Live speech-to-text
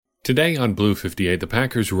Today on Blue 58, the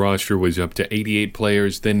Packers roster was up to 88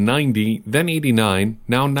 players, then 90, then 89,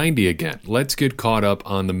 now 90 again. Let's get caught up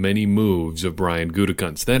on the many moves of Brian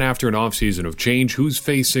Gutekunst. Then after an offseason of change, who's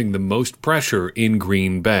facing the most pressure in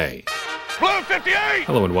Green Bay? Blue 58!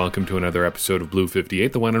 Hello and welcome to another episode of Blue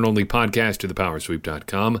 58, the one and only podcast of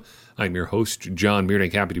thepowersweep.com. I'm your host, John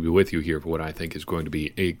Meerdink, happy to be with you here for what I think is going to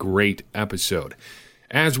be a great episode.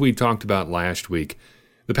 As we talked about last week,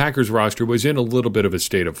 the Packers roster was in a little bit of a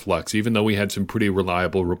state of flux, even though we had some pretty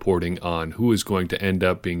reliable reporting on who is going to end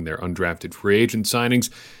up being their undrafted free agent signings.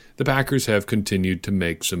 The Packers have continued to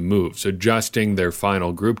make some moves, adjusting their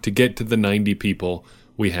final group to get to the 90 people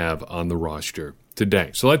we have on the roster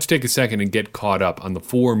today. So let's take a second and get caught up on the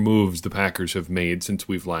four moves the Packers have made since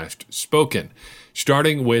we've last spoken,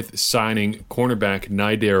 starting with signing cornerback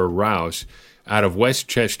Naider Rouse out of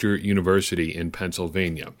Westchester University in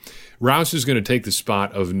Pennsylvania. Rouse is going to take the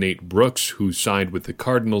spot of Nate Brooks, who signed with the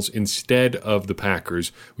Cardinals instead of the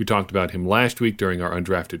Packers. We talked about him last week during our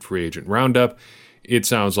undrafted free agent roundup. It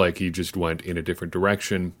sounds like he just went in a different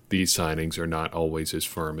direction. These signings are not always as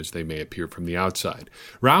firm as they may appear from the outside.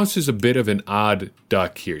 Rouse is a bit of an odd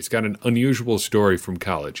duck here. He's got an unusual story from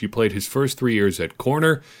college. He played his first 3 years at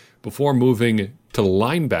corner before moving to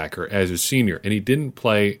linebacker as a senior, and he didn't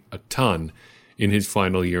play a ton in his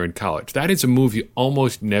final year in college. That is a move you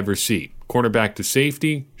almost never see. Cornerback to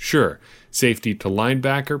safety, sure. Safety to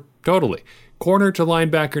linebacker, totally. Corner to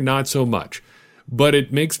linebacker, not so much. But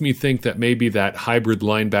it makes me think that maybe that hybrid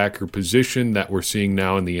linebacker position that we're seeing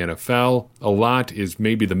now in the NFL a lot is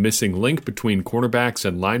maybe the missing link between cornerbacks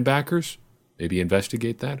and linebackers. Maybe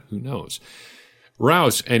investigate that, who knows.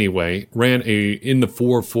 Rouse, anyway, ran in the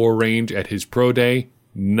 4.4 range at his pro day.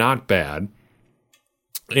 Not bad.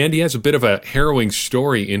 And he has a bit of a harrowing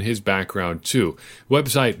story in his background, too.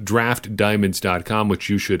 Website draftdiamonds.com, which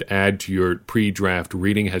you should add to your pre-draft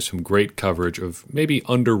reading, has some great coverage of maybe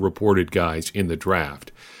underreported guys in the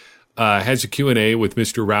draft. Has a Q&A with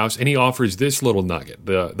Mr. Rouse, and he offers this little nugget.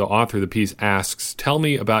 The author of the piece asks, "Tell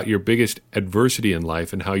me about your biggest adversity in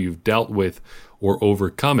life and how you've dealt with or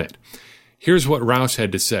overcome it." Here's what Rouse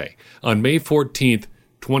had to say. "On May 14th,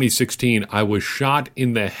 2016, I was shot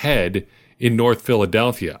in the head in North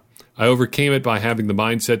Philadelphia. I overcame it by having the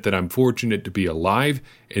mindset that I'm fortunate to be alive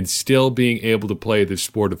and still being able to play this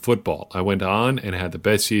sport of football. I went on and had the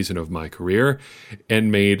best season of my career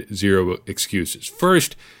and made zero excuses."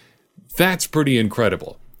 First, that's pretty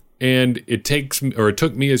incredible. And it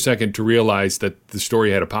took me a second to realize that the story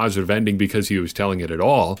had a positive ending because he was telling it at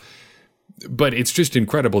all. But it's just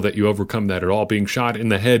incredible that you overcome that at all, being shot in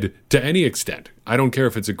the head to any extent. I don't care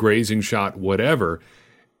if it's a grazing shot, whatever.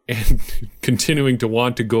 And continuing to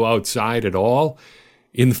want to go outside at all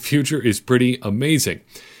in the future is pretty amazing.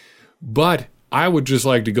 But I would just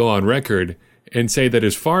like to go on record and say that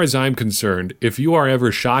as far as I'm concerned, if you are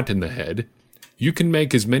ever shot in the head, you can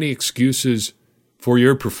make as many excuses for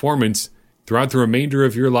your performance throughout the remainder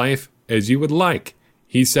of your life as you would like.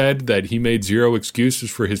 He said that he made zero excuses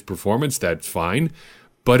for his performance. That's fine.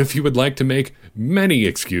 But if you would like to make many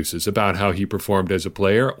excuses about how he performed as a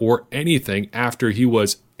player or anything after he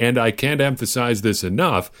was, and I can't emphasize this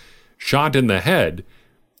enough, shot in the head,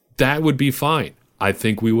 that would be fine. I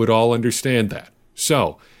think we would all understand that.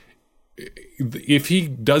 So, if he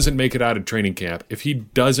doesn't make it out of training camp, if he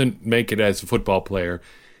doesn't make it as a football player,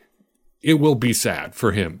 it will be sad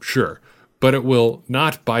for him, sure. But it will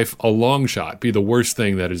not by a long shot be the worst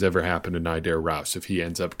thing that has ever happened to Naider Rouse if he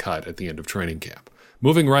ends up cut at the end of training camp.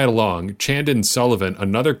 Moving right along, Chandon Sullivan,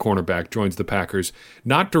 another cornerback, joins the Packers,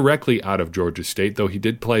 not directly out of Georgia State, though he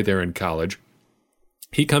did play there in college.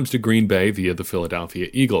 He comes to Green Bay via the Philadelphia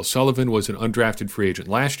Eagles. Sullivan was an undrafted free agent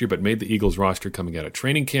last year, but made the Eagles roster coming out of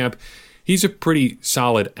training camp. He's a pretty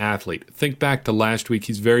solid athlete. Think back to last week,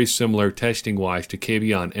 he's very similar testing-wise to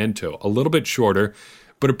Kavion Ento, a little bit shorter,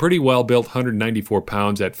 but a pretty well-built 194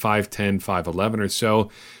 pounds at 5'10", 5'11 or so.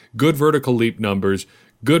 Good vertical leap numbers,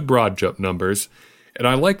 good broad jump numbers. And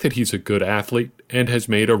I like that he's a good athlete and has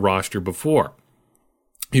made a roster before.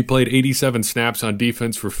 He played 87 snaps on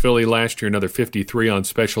defense for Philly last year, another 53 on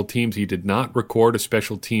special teams. He did not record a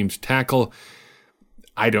special teams tackle.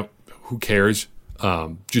 Who cares?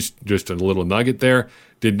 Just a little nugget there.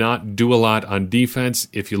 Did not do a lot on defense.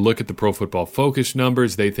 If you look at the Pro Football Focus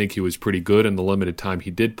numbers, they think he was pretty good in the limited time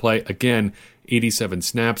he did play. Again, 87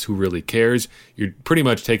 snaps, who really cares? You're pretty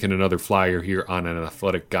much taking another flyer here on an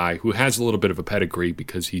athletic guy who has a little bit of a pedigree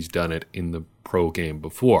because he's done it in the pro game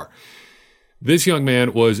before. This young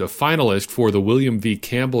man was a finalist for the William V.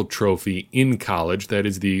 Campbell Trophy in college. That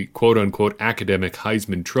is the quote-unquote academic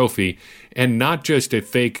Heisman Trophy, and not just a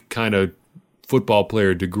fake kind of football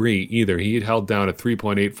player degree either. He had held down a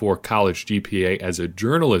 3.84 college GPA as a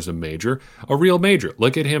journalism major, a real major.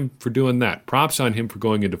 Look at him for doing that. Props on him for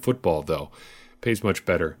going into football, though. Pays much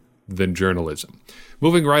better than journalism.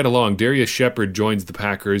 Moving right along, Darius Shepherd joins the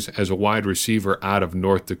Packers as a wide receiver out of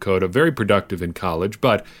North Dakota. Very productive in college,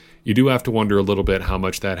 but you do have to wonder a little bit how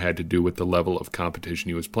much that had to do with the level of competition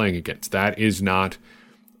he was playing against. That is not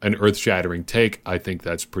an earth-shattering take. I think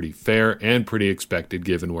that's pretty fair and pretty expected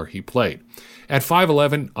given where he played. At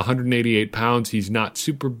 5'11", 188 pounds, he's not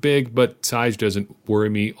super big, but size doesn't worry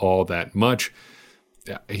me all that much.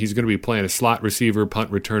 He's going to be playing a slot receiver, punt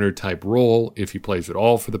returner type role if he plays at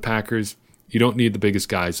all for the Packers. You don't need the biggest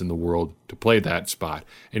guys in the world to play that spot,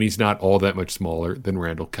 and he's not all that much smaller than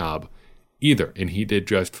Randall Cobb either, and he did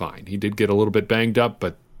just fine. He did get a little bit banged up,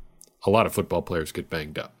 but a lot of football players get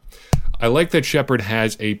banged up. I like that Shepherd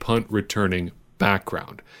has a punt returning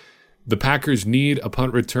background. The Packers need a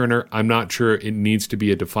punt returner. I'm not sure it needs to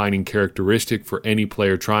be a defining characteristic for any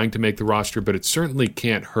player trying to make the roster, but it certainly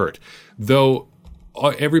can't hurt. Though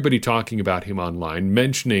everybody talking about him online,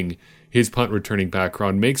 mentioning his punt returning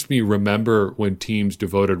background, makes me remember when teams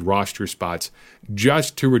devoted roster spots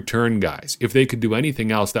just to return guys. If they could do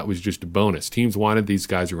anything else, that was just a bonus. Teams wanted these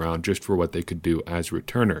guys around just for what they could do as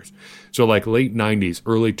returners. So like late 90s,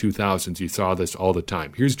 early 2000s, you saw this all the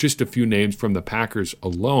time. Here's just a few names from the Packers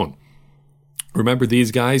alone. Remember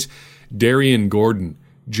these guys? Darian Gordon,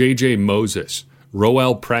 J.J. Moses,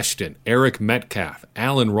 Roel Preston, Eric Metcalf,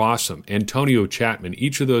 Allen Rossum, Antonio Chapman,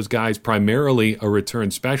 each of those guys primarily a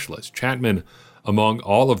return specialist. Chapman, among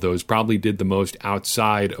all of those, probably did the most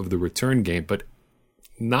outside of the return game, but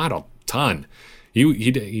not a ton.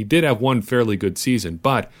 He did have one fairly good season,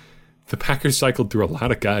 but the Packers cycled through a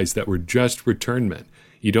lot of guys that were just return men.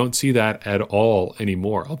 You don't see that at all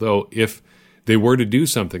anymore, although if they were to do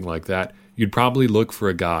something like that, you'd probably look for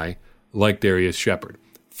a guy like Darius Shepherd.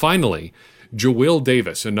 Finally, Jawill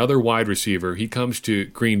Davis, another wide receiver, he comes to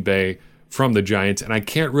Green Bay from the Giants, and I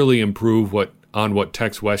can't really improve on what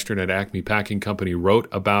Tex Western at Acme Packing Company wrote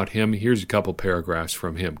about him. Here's a couple paragraphs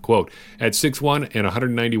from him. Quote, at 6'1" and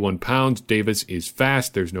 191 pounds, Davis is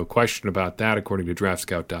fast. There's no question about that, according to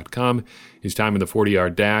DraftScout.com. His time in the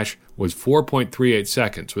 40-yard dash was 4.38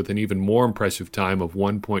 seconds, with an even more impressive time of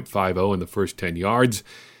 1.50 in the first 10 yards.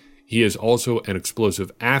 He is also an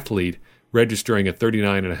explosive athlete, registering a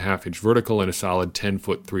 39.5-inch vertical and a solid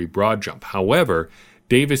 10'3" broad jump. However,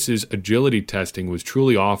 Davis's agility testing was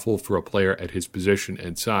truly awful for a player at his position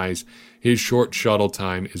and size. His short shuttle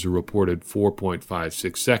time is a reported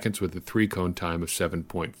 4.56 seconds with a three-cone time of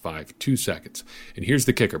 7.52 seconds. And here's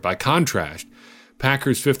the kicker. By contrast,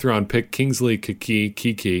 Packers' fifth-round pick Kingsley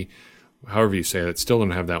Kiki, however you say it, still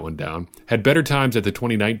don't have that one down, had better times at the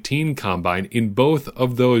 2019 Combine in both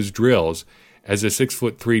of those drills as a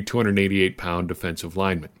 6'3", 288-pound defensive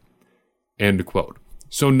lineman. End quote.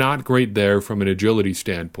 So not great there from an agility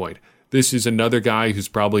standpoint. This is another guy who's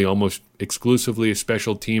probably almost exclusively a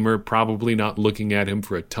special teamer, probably not looking at him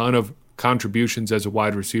for a ton of contributions as a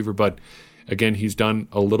wide receiver, but again, he's done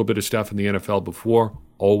a little bit of stuff in the NFL before.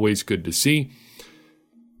 Always good to see.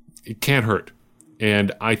 It can't hurt.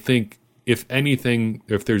 And I think, if anything,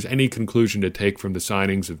 if there's any conclusion to take from the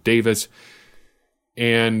signings of Davis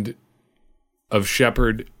and of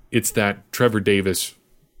Shepherd, it's that Trevor Davis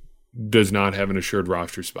does not have an assured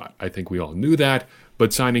roster spot. I think we all knew that,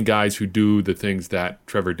 but signing guys who do the things that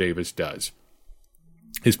Trevor Davis does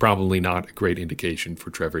is probably not a great indication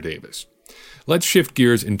for Trevor Davis. Let's shift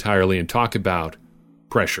gears entirely and talk about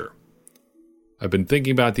pressure. I've been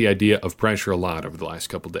thinking about the idea of pressure a lot over the last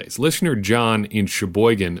couple days. Listener John in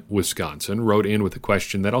Sheboygan, Wisconsin, wrote in with a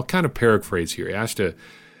question that I'll kind of paraphrase here.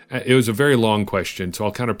 It was a very long question, so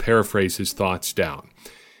I'll kind of paraphrase his thoughts down.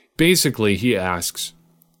 Basically, he asks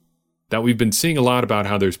that we've been seeing a lot about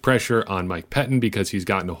how there's pressure on Mike Pettin because he's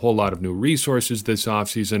gotten a whole lot of new resources this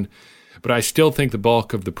offseason, but I still think the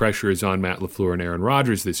bulk of the pressure is on Matt LaFleur and Aaron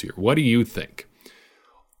Rodgers this year. What do you think?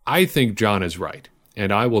 I think John is right,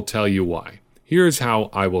 and I will tell you why. Here's how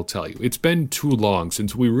I will tell you. It's been too long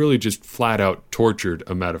since we really just flat out tortured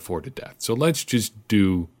a metaphor to death, so let's just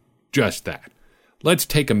do just that. Let's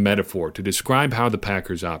take a metaphor to describe how the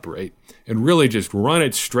Packers operate and really just run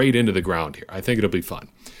it straight into the ground here. I think it'll be fun.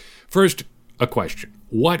 First, a question.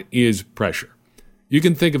 What is pressure? You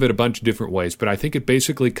can think of it a bunch of different ways, but I think it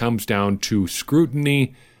basically comes down to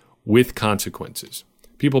scrutiny with consequences.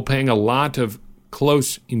 People paying a lot of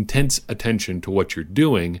close, intense attention to what you're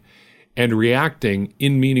doing and reacting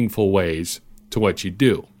in meaningful ways to what you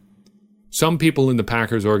do. Some people in the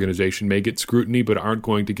Packers organization may get scrutiny but aren't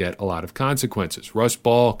going to get a lot of consequences. Russ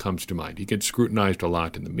Ball comes to mind. He gets scrutinized a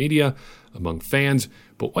lot in the media, among fans,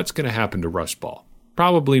 but what's going to happen to Russ Ball?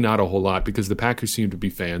 Probably not a whole lot because the Packers seem to be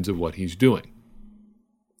fans of what he's doing.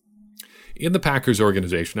 In the Packers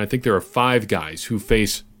organization, I think there are 5 guys who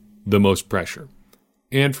face the most pressure,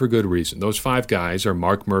 and for good reason. Those 5 guys are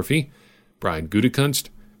Mark Murphy, Brian Gutekunst,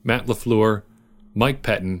 Matt LaFleur, Mike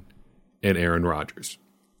Pettine, and Aaron Rodgers.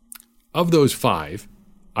 Of those 5,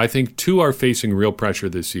 I think 2 are facing real pressure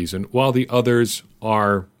this season, while the others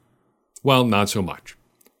are, well, not so much.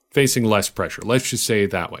 Facing less pressure. Let's just say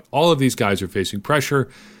it that way. All of these guys are facing pressure.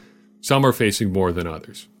 Some are facing more than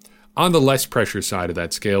others. On the less pressure side of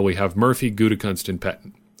that scale, we have Murphy, Gutekunst, and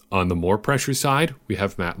Pettine. On the more pressure side, we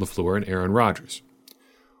have Matt LaFleur and Aaron Rodgers.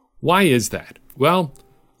 Why is that? Well,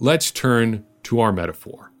 let's turn to our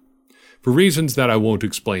metaphor. For reasons that I won't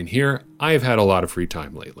explain here, I have had a lot of free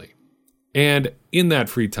time lately. And in that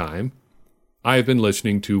free time, I have been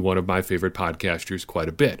listening to one of my favorite podcasters quite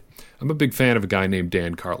a bit. I'm a big fan of a guy named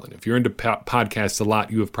Dan Carlin. If you're into podcasts a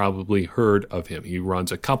lot, you have probably heard of him. He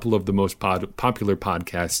runs a couple of the most popular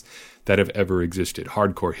podcasts that have ever existed.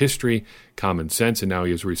 Hardcore History, Common Sense, and now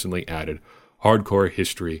he has recently added Hardcore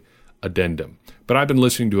History Addendum. But I've been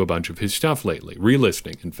listening to a bunch of his stuff lately,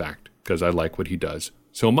 re-listening, in fact, because I like what he does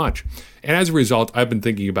so much. And as a result, I've been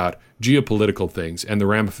thinking about geopolitical things and the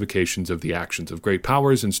ramifications of the actions of great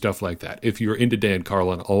powers and stuff like that. If you're into Dan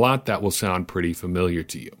Carlin a lot, that will sound pretty familiar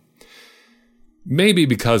to you. Maybe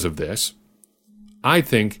because of this, I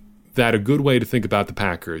think that a good way to think about the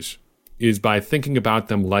Packers is by thinking about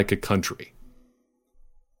them like a country.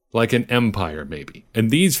 Like an empire, maybe.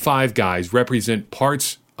 And these 5 guys represent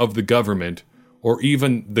parts of the government or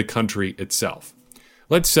even the country itself.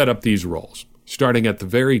 Let's set up these roles. Starting at the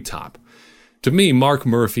very top. To me, Mark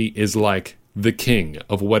Murphy is like the king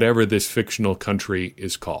of whatever this fictional country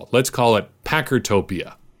is called. Let's call it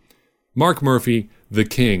Packertopia. Mark Murphy, the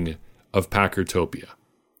king of Packertopia.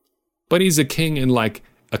 But he's a king in like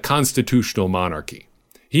a constitutional monarchy.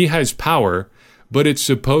 He has power, but it's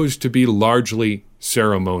supposed to be largely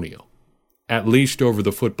ceremonial, at least over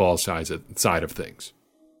the football side of things.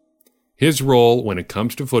 His role when it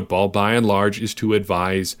comes to football, by and large, is to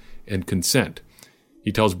advise and consent.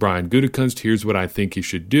 He tells Brian Gutekunst, here's what I think you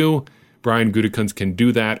should do. Brian Gutekunst can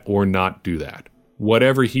do that or not do that.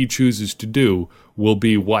 Whatever he chooses to do will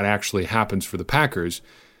be what actually happens for the Packers.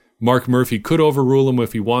 Mark Murphy could overrule him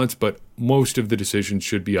if he wants, but most of the decisions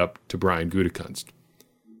should be up to Brian Gutekunst.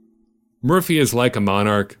 Murphy is like a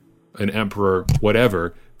monarch, an emperor,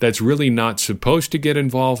 whatever, that's really not supposed to get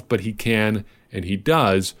involved, but he can, and he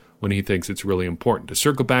does, when he thinks it's really important. To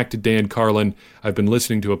circle back to Dan Carlin, I've been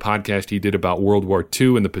listening to a podcast he did about World War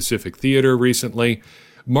II and the Pacific Theater recently.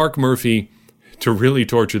 Mark Murphy, to really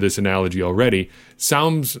torture this analogy already,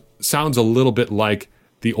 sounds a little bit like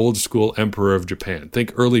the old school emperor of Japan.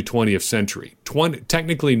 Think early 20th century.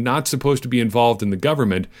 Technically not supposed to be involved in the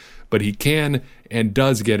government, but he can and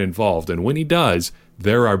does get involved. And when he does,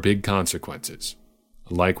 there are big consequences,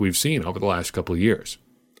 like we've seen over the last couple of years.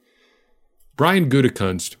 Brian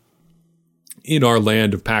Gutekunst, in our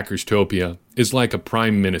land of Packerstopia, is like a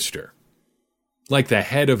prime minister, like the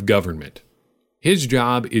head of government. His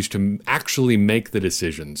job is to actually make the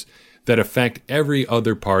decisions that affect every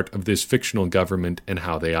other part of this fictional government and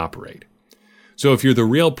how they operate. So if you're the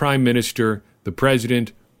real prime minister, the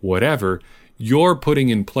president, whatever, you're putting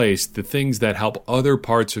in place the things that help other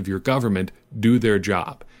parts of your government do their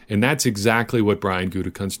job. And that's exactly what Brian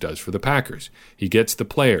Gutekunst does for the Packers. He gets the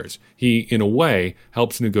players. He, in a way,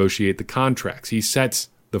 helps negotiate the contracts. He sets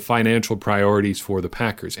the financial priorities for the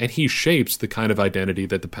Packers, and he shapes the kind of identity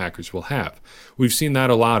that the Packers will have. We've seen that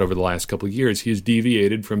a lot over the last couple of years. He has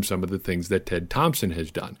deviated from some of the things that Ted Thompson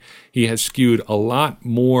has done. He has skewed a lot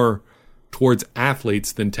more towards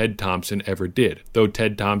athletes than Ted Thompson ever did, though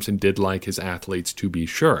Ted Thompson did like his athletes, to be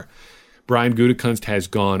sure. Brian Gutekunst has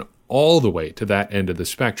gone all the way to that end of the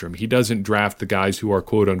spectrum. He doesn't draft the guys who are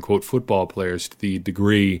quote-unquote football players to the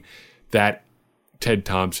degree that Ted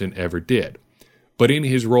Thompson ever did. But in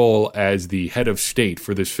his role as the head of state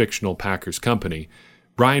for this fictional Packers company,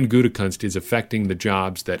 Brian Gutekunst is affecting the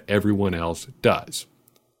jobs that everyone else does.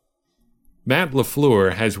 Matt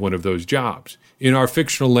LaFleur has one of those jobs. In our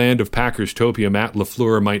fictional land of Packerstopia, Matt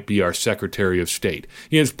LaFleur might be our Secretary of State.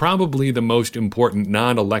 He is probably the most important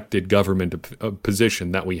non-elected government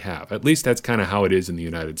position that we have. At least that's kind of how it is in the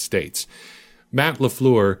United States. Matt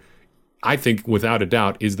LaFleur, I think without a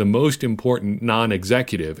doubt, is the most important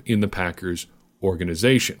non-executive in the Packers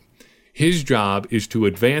organization. His job is to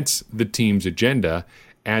advance the team's agenda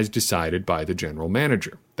as decided by the general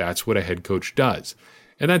manager. That's what a head coach does.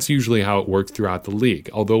 And that's usually how it works throughout the league.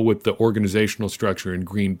 Although with the organizational structure in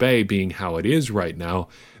Green Bay being how it is right now,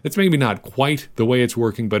 it's maybe not quite the way it's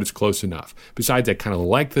working, but it's close enough. Besides, I kind of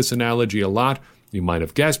like this analogy a lot. You might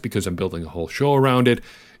have guessed because I'm building a whole show around it,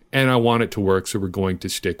 and I want it to work, so we're going to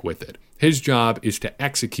stick with it. His job is to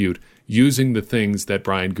execute using the things that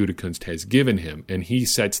Brian Gutekunst has given him, and he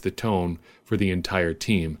sets the tone for the entire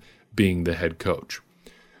team, being the head coach.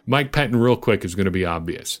 Mike Pettine, real quick, is going to be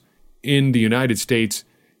obvious. In the United States,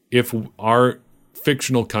 if our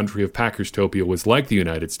fictional country of Packerstopia was like the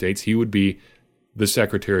United States, he would be the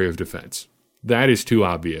Secretary of Defense. That is too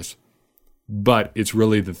obvious, but it's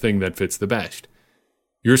really the thing that fits the best.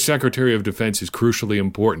 Your Secretary of Defense is crucially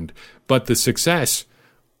important, but the success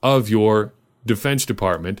of your Defense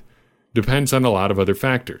Department depends on a lot of other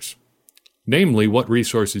factors, namely what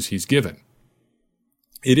resources he's given.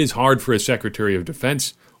 It is hard for a Secretary of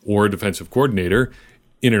Defense or a defensive coordinator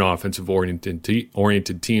in an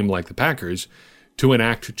offensive-oriented team like the Packers to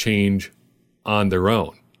enact change on their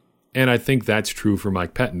own. And I think that's true for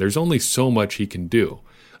Mike Pettine. There's only so much he can do.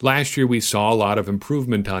 Last year we saw a lot of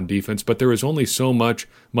improvement on defense, but there was only so much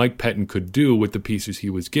Mike Pettine could do with the pieces he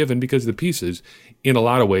was given because the pieces, in a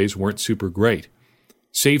lot of ways, weren't super great.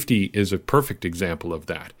 Safety is a perfect example of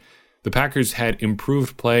that. The Packers had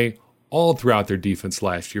improved play all throughout their defense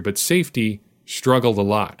last year, but safety struggled a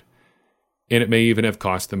lot. And it may even have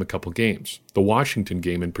cost them a couple games. The Washington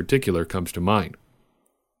game in particular comes to mind.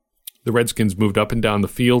 The Redskins moved up and down the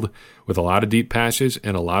field with a lot of deep passes,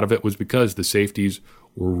 and a lot of it was because the safeties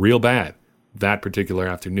were real bad that particular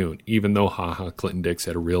afternoon, even though Clinton Dix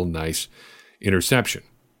had a real nice interception.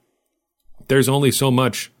 There's only so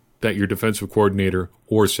much that your defensive coordinator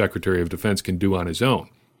or Secretary of Defense can do on his own.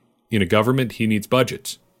 In a government, he needs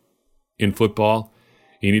budgets. In football,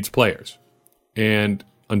 he needs players. And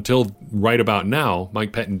until right about now,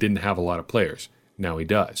 Mike Pettine didn't have a lot of players. Now he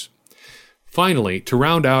does. Finally, to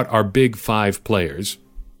round out our big five players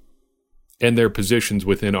and their positions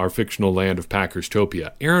within our fictional land of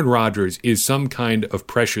Packerstopia, Aaron Rodgers is some kind of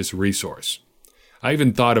precious resource. I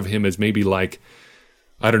even thought of him as maybe like,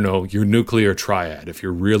 I don't know, your nuclear triad, if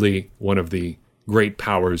you're really one of the great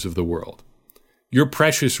powers of the world. Your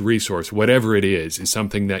precious resource, whatever it is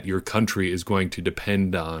something that your country is going to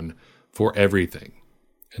depend on for everything.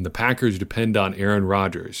 And the Packers depend on Aaron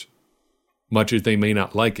Rodgers, much as they may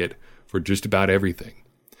not like it, for just about everything.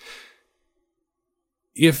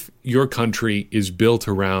 If your country is built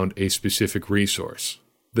around a specific resource,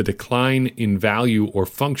 the decline in value or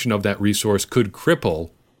function of that resource could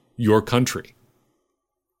cripple your country.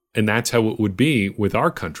 And that's how it would be with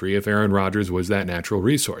our country if Aaron Rodgers was that natural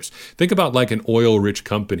resource. Think about like an oil-rich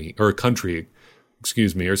company or country,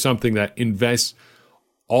 or something that invests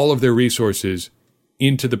all of their resources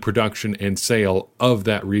into the production and sale of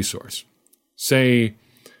that resource. Say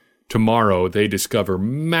tomorrow they discover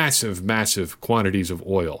massive, massive quantities of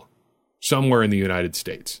oil somewhere in the United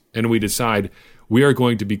States, and we decide we are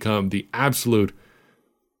going to become the absolute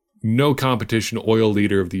no competition oil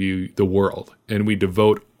leader of the world, and we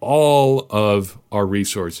devote all of our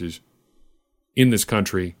resources in this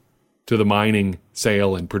country to the mining,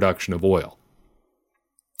 sale, and production of oil.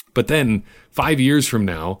 But then 5 years from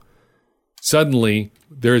now, suddenly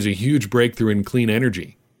there is a huge breakthrough in clean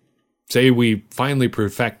energy. Say we finally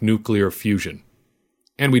perfect nuclear fusion,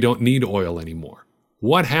 and we don't need oil anymore.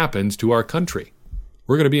 What happens to our country?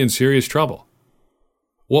 We're going to be in serious trouble.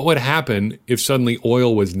 What would happen if suddenly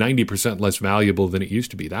oil was 90% less valuable than it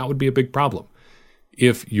used to be? That would be a big problem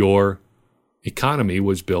if your economy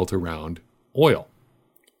was built around oil.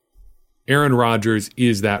 Aaron Rodgers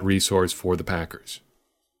is that resource for the Packers.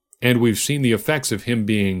 And we've seen the effects of him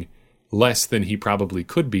being less than he probably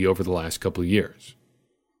could be over the last couple of years.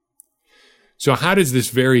 So how does this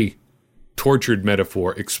very tortured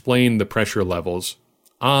metaphor explain the pressure levels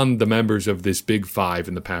on the members of this big five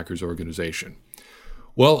in the Packers organization?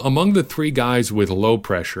 Well, among the three guys with low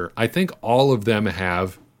pressure, I think all of them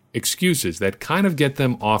have excuses that kind of get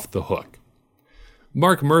them off the hook.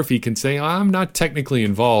 Mark Murphy can say, I'm not technically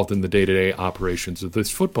involved in the day-to-day operations of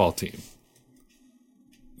this football team.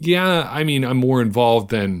 Yeah, I mean, I'm more involved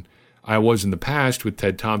than I was in the past with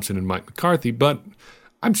Ted Thompson and Mike McCarthy, but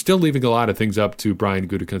I'm still leaving a lot of things up to Brian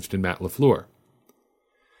Gutekunst and Matt LaFleur.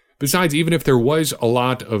 Besides, even if there was a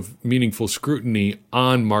lot of meaningful scrutiny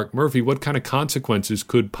on Mark Murphy, what kind of consequences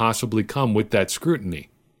could possibly come with that scrutiny?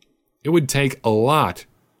 It would take a lot,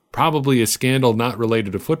 probably a scandal not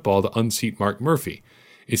related to football, to unseat Mark Murphy,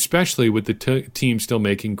 especially with the team still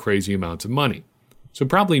making crazy amounts of money. So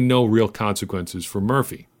probably no real consequences for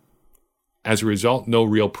Murphy. As a result, no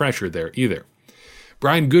real pressure there either.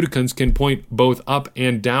 Brian Gutekunst can point both up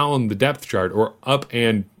and down the depth chart, or up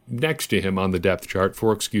and next to him on the depth chart,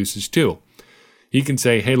 for excuses too. He can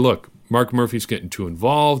say, hey, look, Mark Murphy's getting too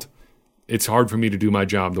involved. It's hard for me to do my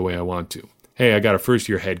job the way I want to. Hey, I got a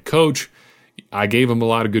first-year head coach. I gave him a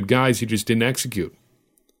lot of good guys. He just didn't execute.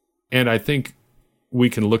 And I think we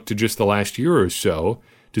can look to just the last year or so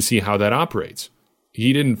to see how that operates.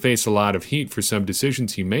 He didn't face a lot of heat for some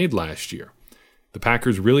decisions he made last year. The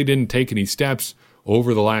Packers really didn't take any steps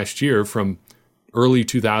over the last year from early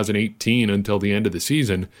 2018 until the end of the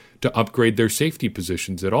season to upgrade their safety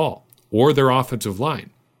positions at all, or their offensive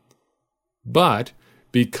line. But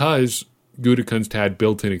because Gutekunst had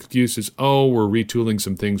built-in excuses, we're retooling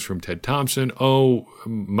some things from Ted Thompson,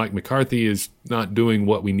 Mike McCarthy is not doing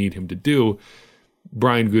what we need him to do,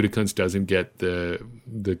 Brian Gutekunst doesn't get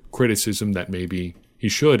the criticism that maybe he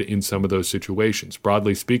should in some of those situations.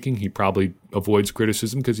 Broadly speaking, he probably avoids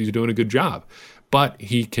criticism because he's doing a good job. But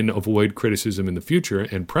he can avoid criticism in the future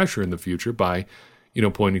and pressure in the future by,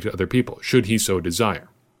 pointing to other people, should he so desire.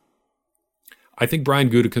 I think Brian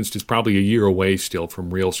Gutekunst is probably a year away still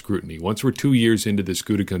from real scrutiny. Once we're 2 years into this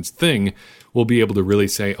Gutekunst thing, we'll be able to really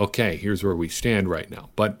say, okay, here's where we stand right now.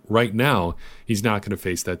 But right now, he's not going to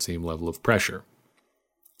face that same level of pressure.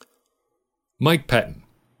 Mike Pettine.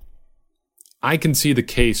 I can see the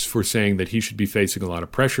case for saying that he should be facing a lot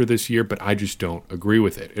of pressure this year, but I just don't agree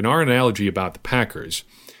with it. In our analogy about the Packers,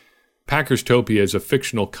 Packerstopia is a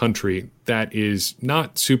fictional country that is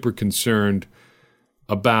not super concerned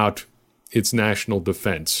about its national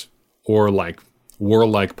defense or like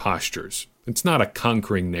warlike postures. It's not a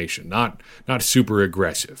conquering nation, not super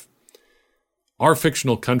aggressive. Our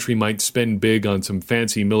fictional country might spend big on some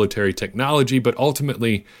fancy military technology, but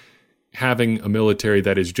ultimately having a military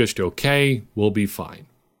that is just okay will be fine.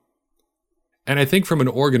 And I think from an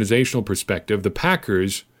organizational perspective, the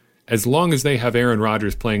Packers, as long as they have Aaron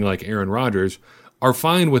Rodgers playing like Aaron Rodgers, are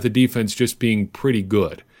fine with a defense just being pretty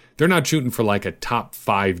good. They're not shooting for like a top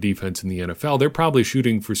 5 defense in the NFL. They're probably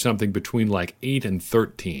shooting for something between like 8 and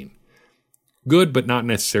 13. Good, but not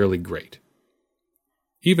necessarily great.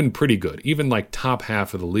 Even pretty good, even like top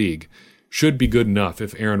half of the league, should be good enough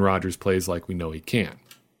if Aaron Rodgers plays like we know he can.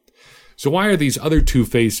 So why are these other two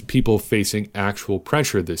people facing actual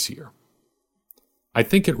pressure this year? I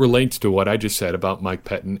think it relates to what I just said about Mike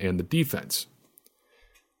Pettine and the defense.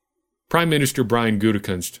 Prime Minister Brian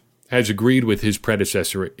Gutekunst has agreed with his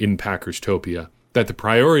predecessor in Packerstopia that the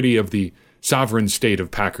priority of the sovereign state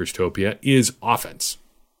of Packerstopia is offense.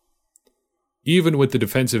 Even with the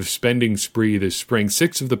defensive spending spree this spring,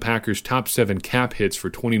 6 of the Packers' top 7 cap hits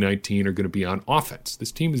for 2019 are going to be on offense.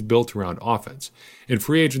 This team is built around offense. And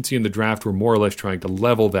free agency and the draft were more or less trying to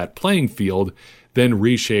level that playing field, then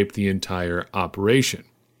reshape the entire operation.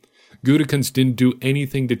 Gutekunst didn't do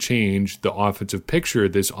anything to change the offensive picture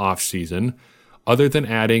this offseason, other than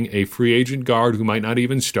adding a free agent guard who might not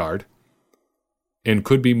even start and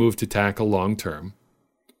could be moved to tackle long term,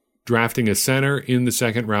 drafting a center in the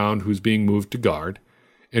second round who's being moved to guard,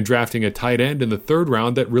 and drafting a tight end in the third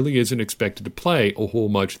round that really isn't expected to play a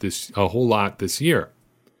whole lot this year.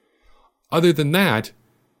 Other than that,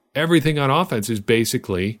 everything on offense is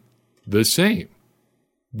basically the same.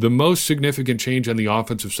 The most significant change on the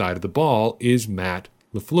offensive side of the ball is Matt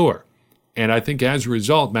LaFleur. And I think as a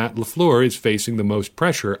result, Matt LaFleur is facing the most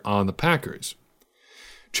pressure on the Packers.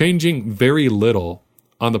 Changing very little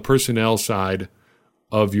on the personnel side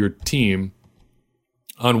of your team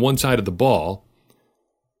on one side of the ball,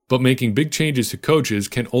 but making big changes to coaches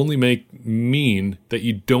can only mean that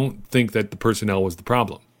you don't think that the personnel was the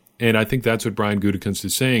problem. And I think that's what Brian Gutekunst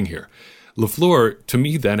is saying here. LaFleur, to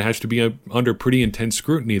me, then, has to be under pretty intense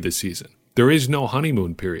scrutiny this season. There is no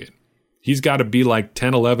honeymoon period. He's got to be like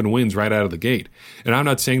 10, 11 wins right out of the gate. And I'm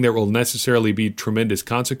not saying there will necessarily be tremendous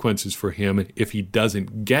consequences for him if he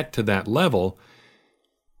doesn't get to that level,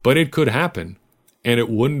 but it could happen. And it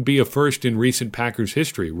wouldn't be a first in recent Packers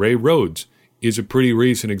history. Ray Rhodes is a pretty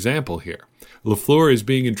recent example here. LaFleur is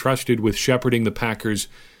being entrusted with shepherding the Packers'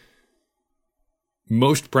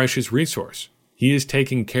 most precious resource. He is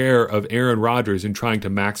taking care of Aaron Rodgers and trying to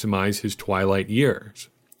maximize his twilight years.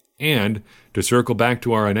 And, to circle back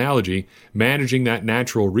to our analogy, managing that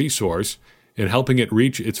natural resource and helping it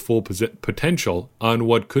reach its full potential on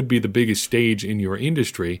what could be the biggest stage in your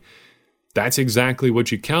industry, that's exactly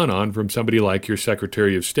what you count on from somebody like your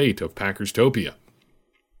Secretary of State of Packerstopia.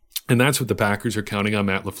 And that's what the Packers are counting on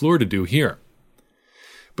Matt LaFleur to do here.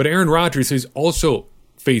 But Aaron Rodgers is also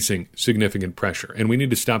facing significant pressure, and we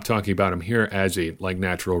need to stop talking about him here as a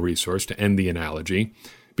natural resource to end the analogy,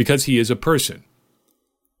 because he is a person.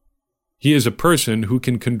 He is a person who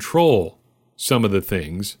can control some of the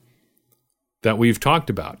things that we've talked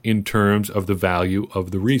about in terms of the value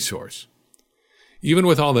of the resource. Even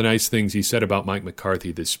with all the nice things he said about Mike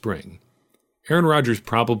McCarthy this spring, Aaron Rodgers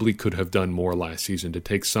probably could have done more last season to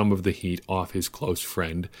take some of the heat off his close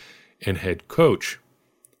friend and head coach.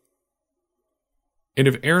 And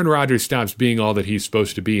if Aaron Rodgers stops being all that he's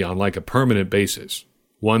supposed to be on like a permanent basis,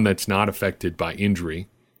 one that's not affected by injury,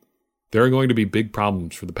 there are going to be big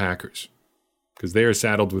problems for the Packers because they are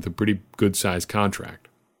saddled with a pretty good-sized contract.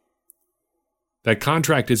 That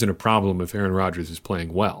contract isn't a problem if Aaron Rodgers is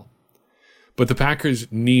playing well. But the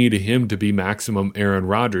Packers need him to be maximum Aaron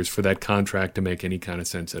Rodgers for that contract to make any kind of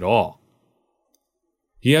sense at all.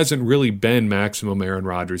 He hasn't really been maximum Aaron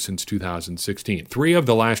Rodgers since 2016. 3 of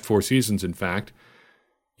the last 4 seasons, in fact,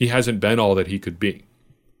 he hasn't been all that he could be.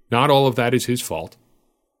 Not all of that is his fault,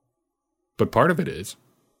 but part of it is.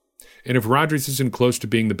 And if Rodgers isn't close to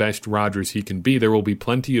being the best Rodgers he can be, there will be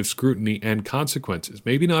plenty of scrutiny and consequences.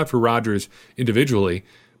 Maybe not for Rodgers individually,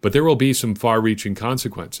 but there will be some far-reaching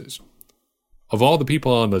consequences. Of all the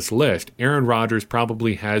people on this list, Aaron Rodgers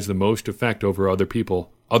probably has the most effect over other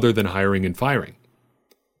people other than hiring and firing.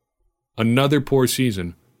 Another poor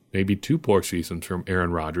season, maybe 2 poor seasons from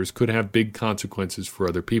Aaron Rodgers, could have big consequences for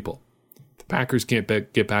other people. If the Packers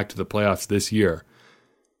can't get back to the playoffs this year,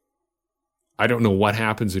 I don't know what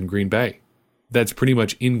happens in Green Bay. That's pretty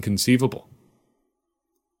much inconceivable.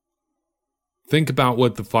 Think about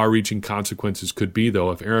what the far-reaching consequences could be,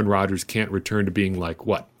 though, if Aaron Rodgers can't return to being like,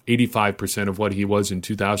 85% of what he was in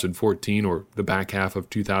 2014 or the back half of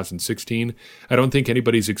 2016. I don't think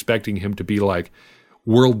anybody's expecting him to be like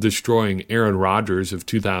world-destroying Aaron Rodgers of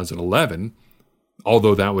 2011,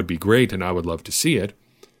 although that would be great and I would love to see it.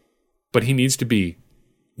 But he needs to be,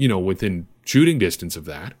 within shooting distance of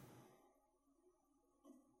that.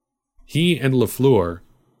 He and LaFleur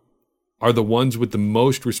are the ones with the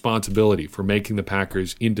most responsibility for making the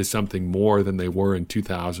Packers into something more than they were in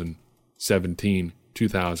 2017,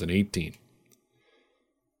 2018.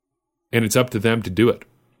 And it's up to them to do it.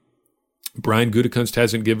 Brian Gutekunst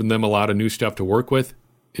hasn't given them a lot of new stuff to work with.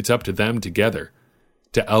 It's up to them together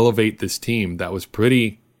to elevate this team that was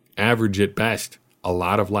pretty average at best a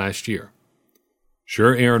lot of last year.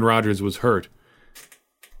 Sure, Aaron Rodgers was hurt,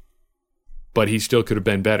 but he still could have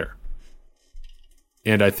been better.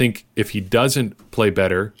 And I think if he doesn't play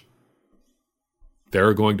better, there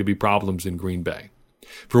are going to be problems in Green Bay.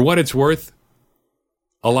 For what it's worth,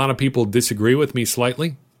 a lot of people disagree with me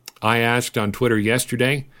slightly. I asked on Twitter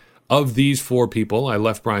yesterday, of these 4 people, I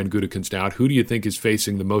left Brian Gutekunst out, who do you think is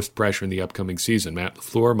facing the most pressure in the upcoming season? Matt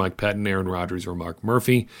LaFleur, Mike Pettin, Aaron Rodgers, or Mark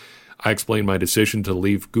Murphy? I explained my decision to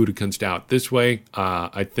leave Gutekunst out this way.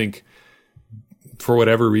 I think for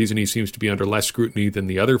whatever reason, he seems to be under less scrutiny than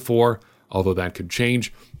the other 4, although that could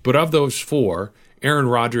change. But of those 4, Aaron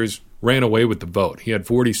Rodgers ran away with the vote. He had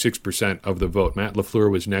 46% of the vote. Matt LaFleur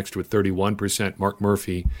was next with 31%. Mark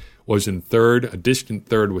Murphy was in third, a distant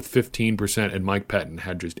third with 15%, and Mike Pettin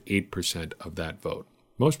had just 8% of that vote.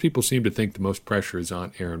 Most people seem to think the most pressure is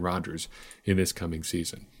on Aaron Rodgers in this coming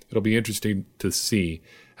season. It'll be interesting to see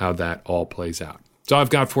how that all plays out. That's all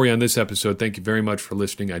I've got for you on this episode. Thank you very much for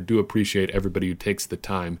listening. I do appreciate everybody who takes the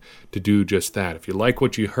time to do just that. If you like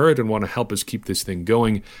what you heard and want to help us keep this thing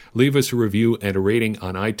going, leave us a review and a rating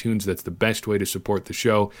on iTunes. That's the best way to support the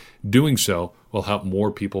show. Doing so will help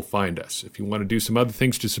more people find us. If you want to do some other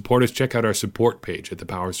things to support us, check out our support page at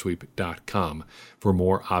thepowersweep.com for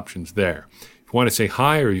more options there. If you want to say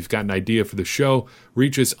hi or you've got an idea for the show,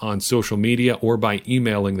 reach us on social media or by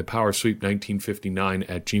emailing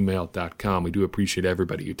thepowersweep1959@gmail.com. We do appreciate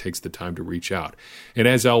everybody who takes the time to reach out. And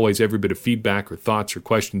as always, every bit of feedback or thoughts or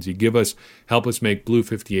questions you give us help us make Blue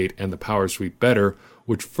 58 and the Power Sweep better,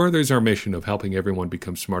 which furthers our mission of helping everyone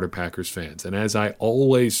become smarter Packers fans. And as I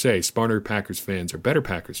always say, smarter Packers fans are better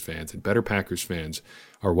Packers fans, and better Packers fans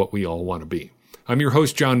are what we all want to be. I'm your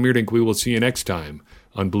host, John Meerdink. We will see you next time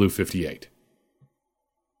on Blue 58.